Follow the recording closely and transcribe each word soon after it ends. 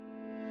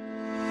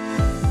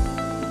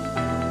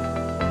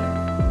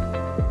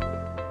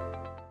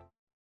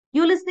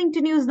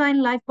Listening to News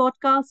 9 Live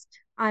podcast,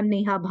 I'm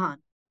Neha Bhan.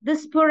 The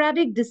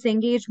sporadic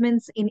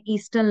disengagements in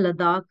eastern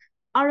Ladakh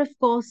are, of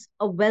course,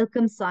 a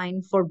welcome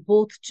sign for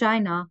both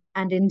China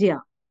and India.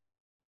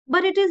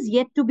 But it is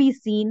yet to be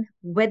seen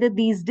whether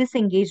these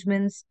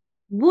disengagements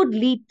would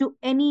lead to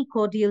any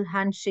cordial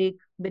handshake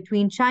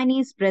between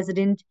Chinese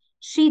President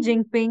Xi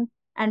Jinping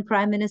and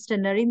Prime Minister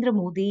Narendra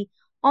Modi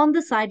on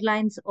the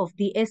sidelines of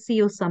the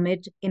SCO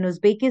summit in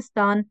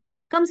Uzbekistan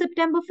come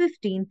September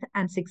 15th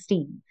and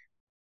 16th.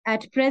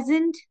 At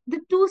present, the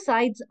two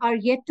sides are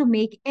yet to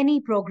make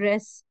any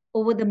progress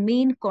over the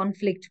main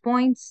conflict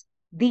points,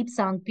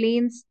 Deepsang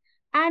Plains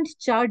and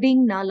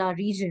Charding Nala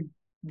region.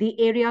 The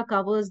area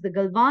covers the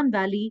Galwan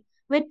Valley,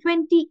 where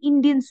 20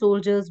 Indian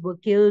soldiers were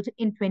killed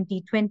in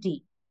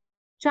 2020.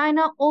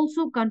 China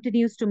also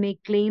continues to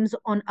make claims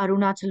on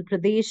Arunachal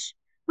Pradesh,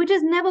 which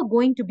is never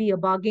going to be a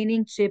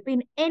bargaining chip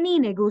in any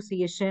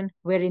negotiation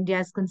where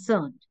India is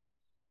concerned.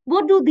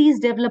 What do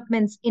these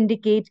developments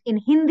indicate in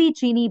Hindi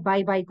Chini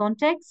bye bye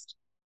context?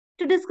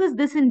 To discuss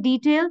this in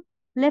detail,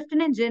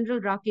 Lieutenant General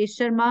Rakesh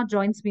Sharma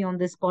joins me on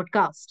this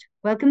podcast.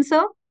 Welcome,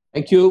 sir.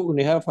 Thank you,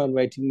 Neha, for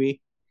inviting me.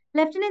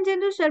 Lieutenant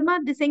General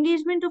Sharma,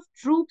 disengagement of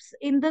troops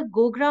in the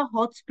Gogra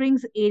Hot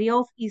Springs area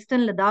of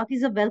eastern Ladakh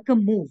is a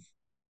welcome move.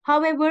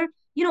 However,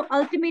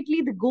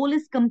 ultimately the goal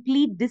is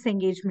complete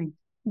disengagement.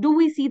 Do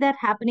we see that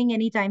happening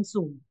anytime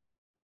soon?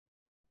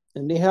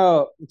 And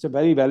Neha, it's a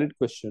very valid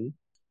question.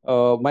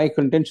 My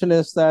contention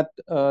is that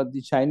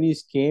the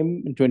Chinese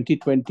came in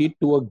 2020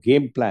 to a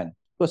game plan, to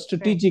a Right.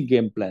 strategic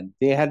game plan.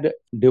 They had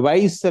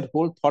devised their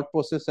whole thought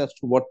process as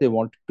to what they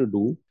wanted to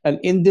do.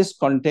 And in this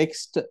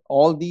context,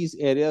 all these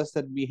areas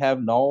that we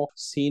have now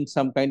seen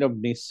some kind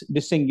of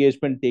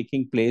disengagement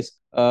taking place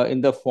in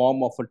the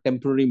form of a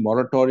temporary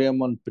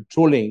moratorium on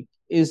patrolling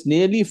is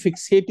nearly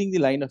fixating the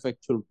line of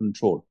actual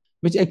control,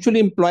 which actually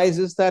implies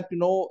is that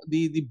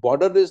the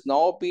border is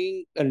now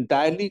being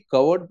entirely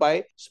covered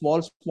by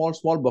small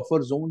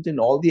buffer zones in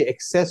all the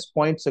access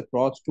points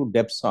across to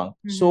Depsang.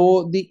 Mhm.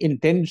 So the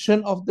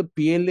intention of the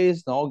PLA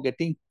is now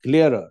getting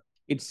clearer.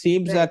 It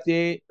seems Right. that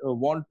they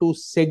want to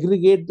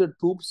segregate the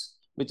troops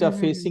which are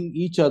Mhm. facing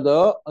each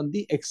other on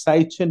the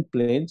Excitation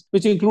plains,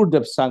 which include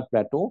Depsang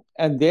Plateau,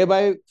 and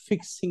thereby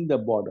fixing the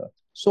border.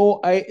 So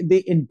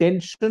the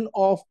intention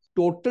of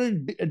total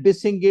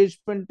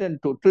disengagement and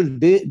total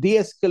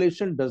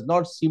de-escalation does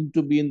not seem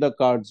to be in the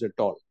cards at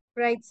all.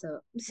 Right, sir.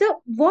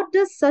 So, what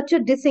does such a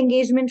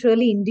disengagement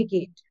really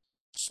indicate?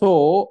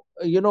 So,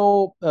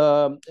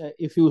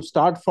 if you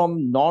start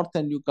from north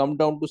and you come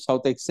down to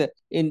south,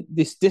 except in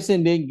this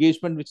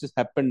disengagement which has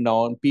happened now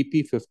on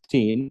PP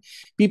 15,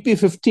 PP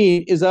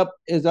 15 is a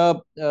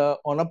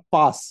on a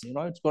pass.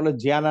 It's called a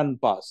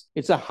Jianan Pass.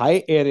 It's a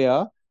high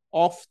area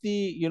of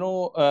the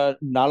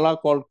Nala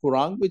called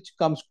Kurang, which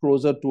comes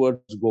closer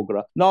towards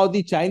Gogra. Now,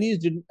 the Chinese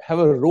didn't have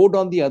a road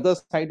on the other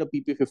side of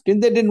PP 15.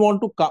 They didn't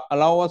want to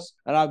allow us.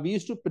 And we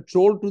used to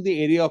patrol to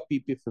the area of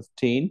PP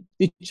 15.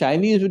 The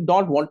Chinese were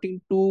not wanting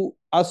to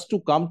us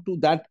to come to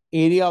that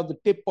area of the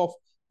tip of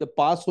the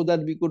pass so that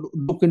we could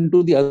look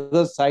into the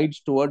other sides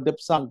toward the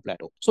Psang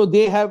Plateau. So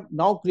they have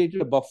now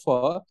created a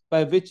buffer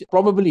by which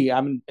probably,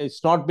 I mean,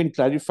 it's not been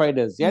clarified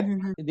as yet.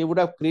 Mhm. They would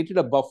have created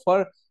a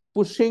buffer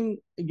pushing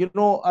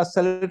us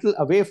a little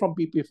away from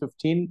PP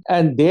 15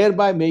 and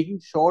thereby making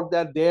sure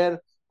that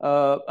their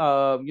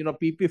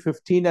PP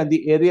 15 and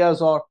the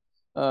areas or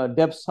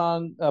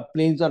Depsang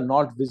plains are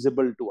not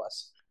visible to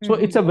us. So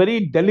it's a Mhm.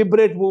 very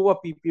deliberate move of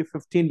PP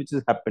 15 which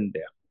has happened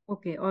there.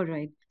 Okay, all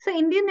right. So,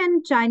 Indian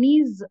and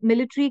Chinese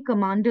military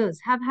commanders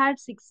have had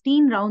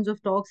 16 rounds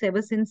of talks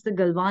ever since the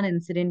Galwan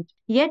incident,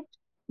 yet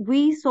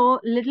we saw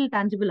little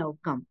tangible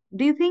outcome.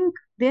 Do you think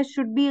there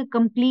should be a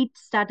complete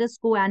status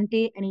quo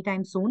ante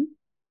anytime soon?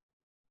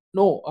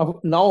 No,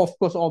 now of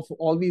course of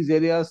all these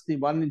areas, the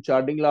one in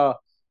Chardingla,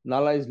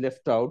 Nala is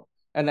left out,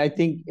 and I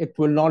think Mhm. it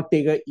will not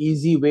take a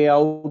easy way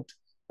out.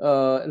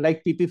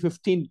 Like PP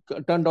 15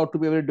 turned out to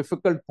be a very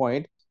difficult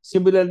point.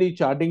 Similarly,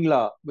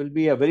 Chardingla will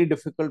be a very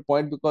difficult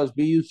point because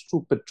we used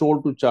to patrol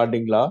to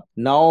Chardingla.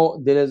 Now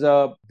there is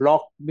a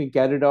block being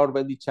carried out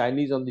by the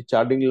Chinese on the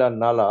Chardingla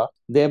Nala.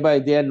 Thereby,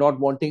 they are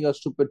not wanting us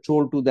to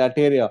patrol to that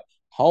area.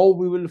 How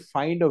we will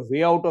find a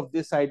way out of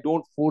this, I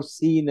don't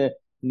foresee in a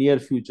near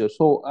future.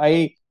 So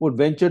I would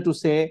venture to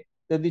say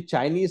that the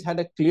Chinese had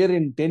a clear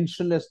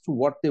intention as to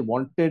what they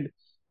wanted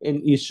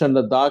in Eastern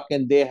Ladakh,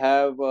 and they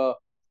have,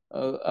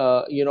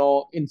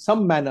 in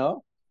some manner,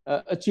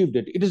 achieved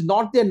it. It is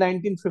not their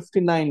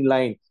 1959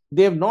 line.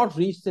 They have not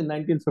reached the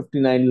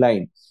 1959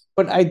 line,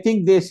 but I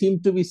think they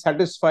seem to be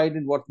satisfied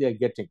in what they are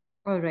getting.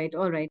 All right,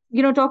 all right.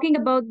 Talking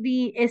about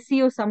the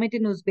SCO summit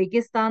in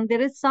Uzbekistan,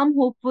 there is some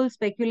hopeful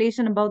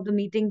speculation about the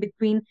meeting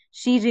between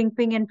Xi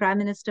Jinping and Prime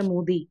Minister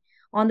Modi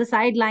on the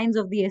sidelines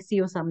of the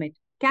SCO summit.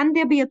 Can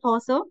there be a thaw,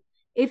 sir?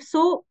 If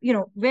so,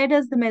 where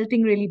does the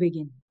melting really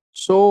begin?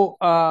 So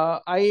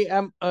I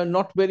am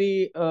not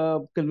very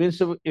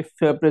convinced of if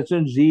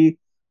President Xi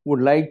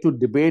would like to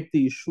debate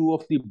the issue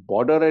of the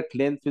border at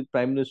length with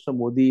Prime Minister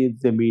Modi if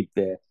they meet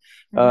there.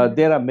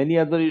 There are many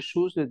other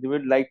issues that they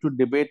would like to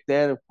debate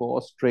there. Of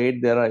course,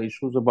 trade. There are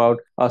issues about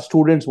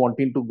students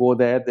wanting to go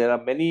there. There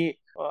are many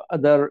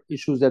other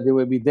issues that they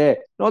will be there.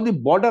 Now, the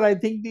border, I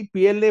think the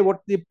PLA,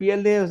 what the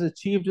PLA has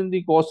achieved in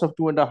the course of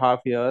 2.5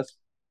 years,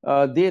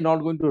 they're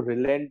not going to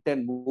relent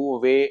and move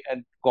away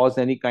and cause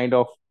any kind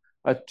of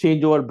a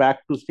changeover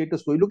back to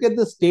status quo. You look at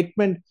the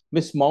statement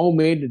Miss Mao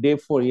made the day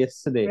before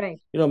yesterday.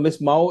 Right.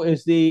 Miss Mao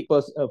is the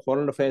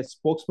foreign affairs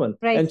spokesman,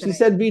 Right, and sir, she right.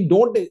 said we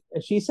don't.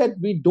 She said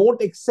we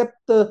don't accept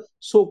the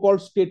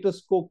so-called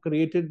status quo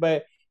created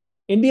by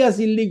India's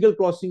illegal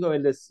crossing of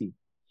LSC.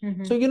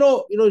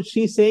 So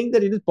she's saying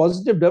that it is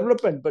positive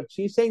development, but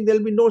she's saying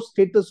there'll be no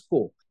status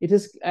quo. It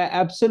is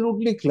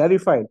absolutely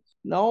clarified.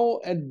 Now,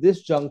 at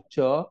this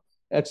juncture,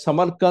 at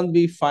Samarkand,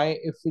 we find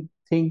if we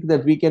think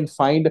that we can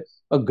find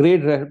a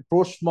great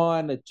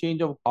rapprochement and a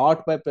change of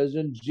heart by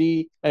President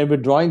Xi and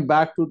withdrawing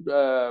back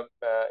to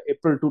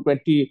April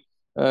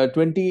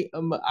 2020,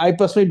 I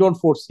personally don't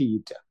foresee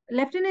it.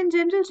 Lieutenant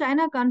General,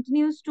 China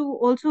continues to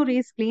also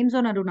raise claims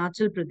on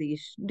Arunachal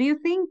Pradesh. Do you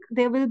think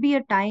there will be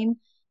a time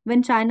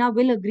when China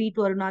will agree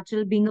to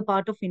Arunachal being a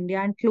part of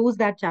India and close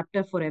that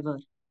chapter forever?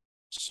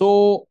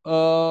 So,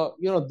 now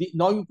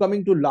you're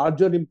coming to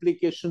larger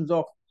implications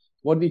of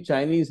what the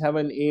Chinese have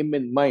an aim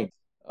in mind.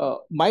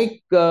 My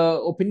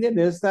opinion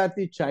is that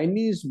the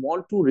Chinese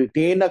want to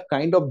retain a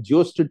kind of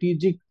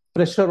geostrategic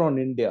pressure on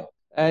India,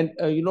 and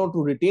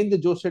to retain the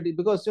geostrategic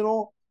because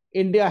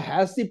India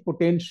has the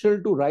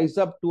potential to rise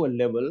up to a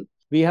level.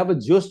 We have a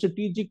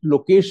geostrategic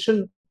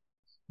location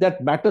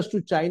that matters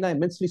to China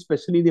immensely,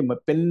 especially the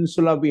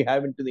peninsula we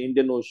have into the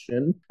Indian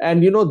Ocean.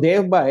 And,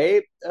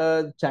 thereby,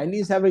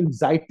 Chinese have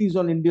anxieties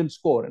on Indian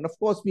score. And of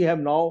course, we have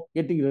now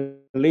getting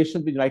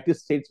relations with the United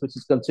States, which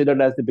is considered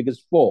as the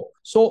biggest foe.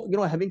 So,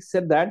 having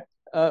said that,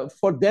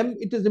 for them,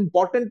 it is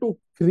important to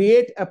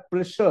create a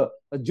pressure,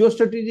 a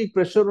geostrategic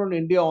pressure on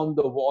India on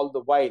the wall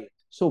the while.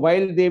 So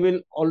while they will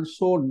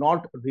also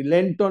not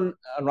relent on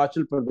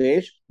Arunachal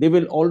Pradesh, they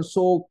will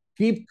also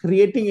keep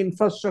creating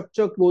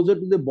infrastructure closer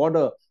to the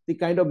border, the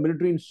kind of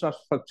military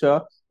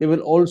infrastructure. They will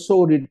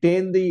also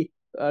retain the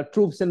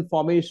troops and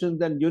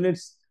formations and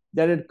units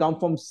that had come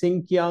from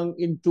Xinjiang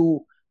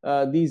into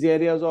these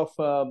areas of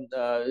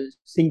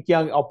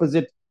Xinjiang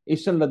opposite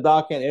Eastern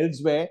Ladakh and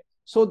elsewhere,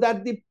 so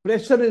that the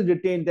pressure is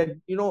retained. That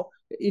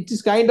it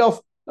is kind of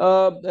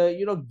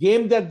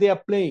game that they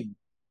are playing.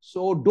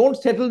 So don't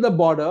settle the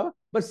border,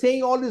 but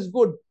saying all is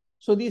good.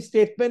 So these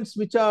statements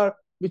which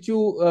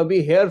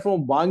we hear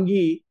from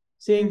Wangi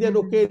saying that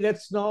okay,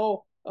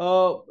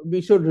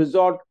 we should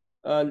resort,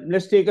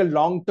 let's take a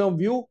long term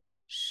view,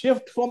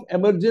 shift from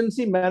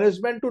emergency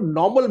management to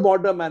normal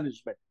border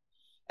management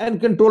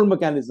and control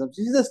mechanisms.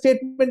 This is a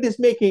statement is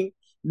making.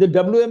 The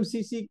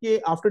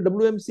WMCC, after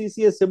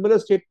WMCC, a similar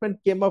statement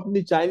came up from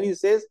the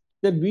Chinese, says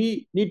that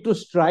we need to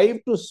strive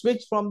to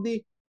switch from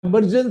the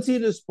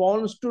emergency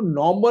response to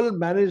normal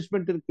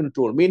management and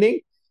control, meaning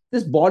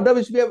this border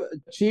which we have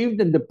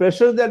achieved and the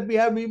pressure that we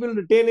have, we will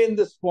retain in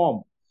this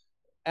form.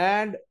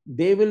 And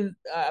they will,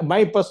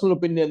 my personal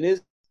opinion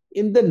is,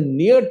 in the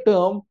near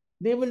term,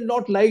 they will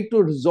not like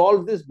to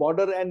resolve this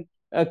border and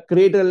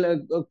create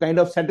a kind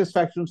of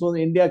satisfaction so that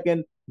India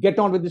can get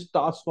on with this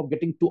task of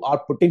getting to our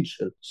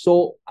potential.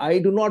 So I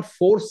do not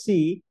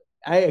foresee,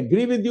 I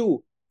agree with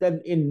you that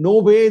in no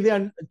way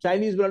the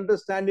Chinese will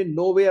understand, in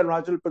no way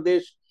Arunachal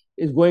Pradesh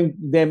is going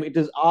them. It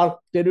is our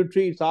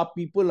territory, it's our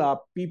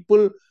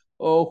people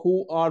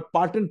who are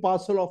part and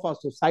parcel of our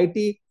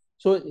society.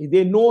 So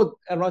they know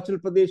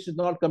Arunachal Pradesh is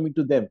not coming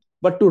to them.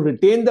 But to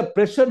retain the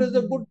pressure is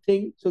a good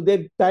thing. So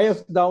they tie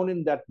us down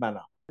in that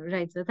manner.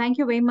 Right, sir. Thank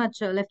you very much,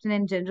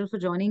 Lieutenant General, for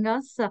joining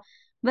us.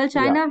 Well, Yeah.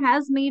 China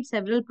has made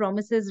several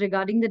promises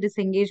regarding the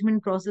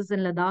disengagement process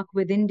in Ladakh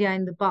with India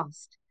in the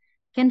past.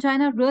 Can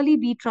China really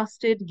be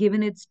trusted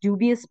given its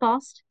dubious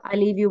past? I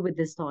leave you with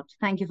this thought.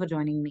 Thank you for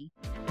joining me.